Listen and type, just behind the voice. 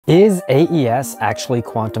Is AES actually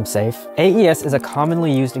quantum safe? AES is a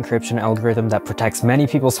commonly used encryption algorithm that protects many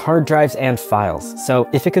people's hard drives and files. So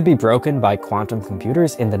if it could be broken by quantum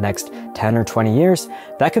computers in the next 10 or 20 years,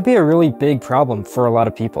 that could be a really big problem for a lot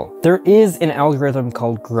of people. There is an algorithm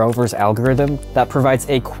called Grover's algorithm that provides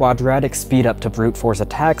a quadratic speedup to brute force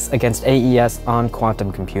attacks against AES on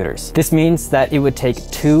quantum computers. This means that it would take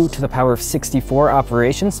 2 to the power of 64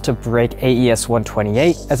 operations to break AES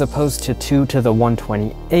 128 as opposed to 2 to the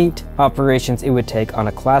 128 operations it would take on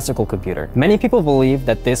a classical computer. Many people believe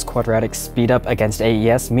that this quadratic speedup against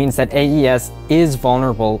AES means that AES is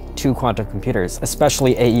vulnerable to quantum computers,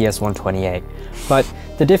 especially AES 128. But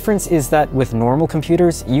the difference is that with normal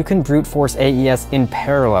computers, you can brute force AES in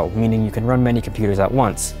parallel, meaning you can run many computers at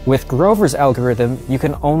once. With Grover's algorithm, you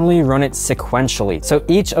can only run it sequentially. So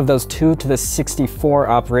each of those 2 to the 64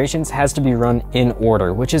 operations has to be run in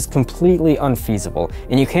order, which is completely unfeasible.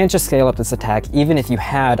 And you can't just scale up this attack even if you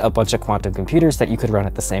had a bunch of quantum computers that you could run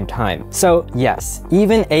at the same time. So yes,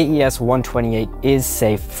 even AES 128 is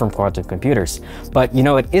safe from quantum computers. But you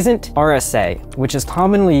know it isn't? RSA, which is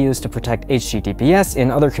commonly used to protect HTTPS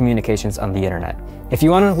and other communications on the internet. If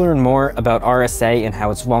you want to learn more about RSA and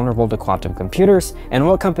how it's vulnerable to quantum computers and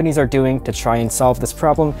what companies are doing to try and solve this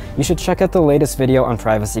problem, you should check out the latest video on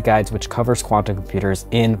privacy guides, which covers quantum computers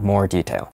in more detail.